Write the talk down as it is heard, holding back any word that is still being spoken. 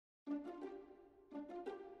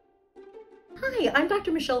Hi, I'm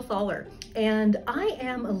Dr. Michelle Thaller, and I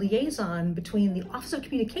am a liaison between the Office of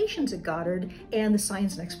Communications at Goddard and the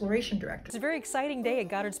Science and Exploration Director. It's a very exciting day at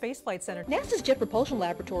Goddard Space Flight Center. NASA's Jet Propulsion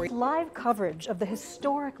Laboratory. Live coverage of the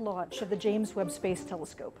historic launch of the James Webb Space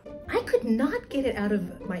Telescope. I could not get it out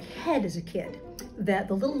of my head as a kid that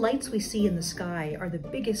the little lights we see in the sky are the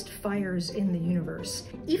biggest fires in the universe.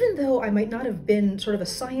 Even though I might not have been sort of a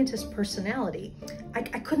scientist personality,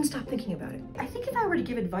 I couldn't stop thinking about it. I think if I were to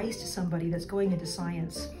give advice to somebody that's going into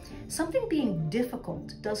science, something being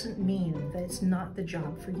difficult doesn't mean that it's not the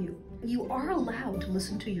job for you. You are allowed to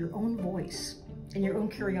listen to your own voice and your own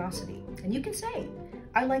curiosity. And you can say,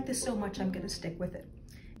 I like this so much, I'm gonna stick with it.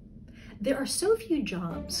 There are so few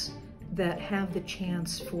jobs that have the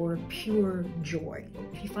chance for pure joy.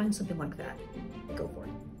 If you find something like that, go for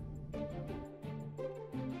it.